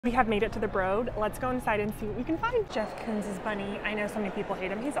We have made it to the Broad. Let's go inside and see what we can find. Jeff Koons' bunny. I know so many people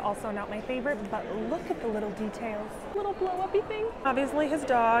hate him. He's also not my favorite, but look at the little details. Little blow-uppy thing. Obviously his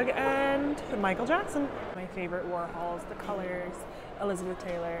dog and Michael Jackson. My favorite Warhols, the colors, Elizabeth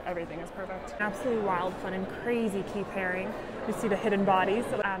Taylor, everything is perfect. Absolutely wild, fun, and crazy Keith Haring. You see the hidden bodies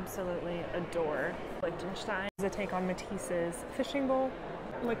that I absolutely adore. Liechtenstein is a take on Matisse's Fishing Bowl.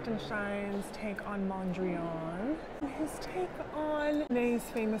 Liechtenstein's take on Mondrian, and his take on Ney's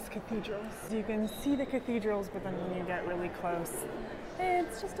famous cathedrals. You can see the cathedrals, but then when you get really close,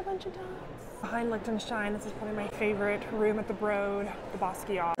 it's just a bunch of dogs. Behind Liechtenstein, this is probably my favorite room at the Broad, the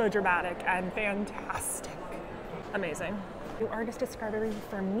Basquiat. So dramatic and fantastic. Amazing. New artist discovery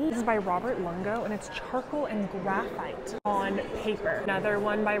for me. This is by Robert Lungo, and it's charcoal and graphite on paper. Another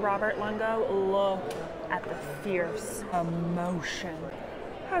one by Robert Lungo. Look at the fierce emotion.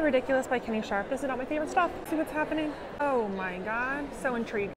 How Ridiculous by Kenny Sharp. This is not my favorite stuff. See what's happening? Oh my god, so intrigued.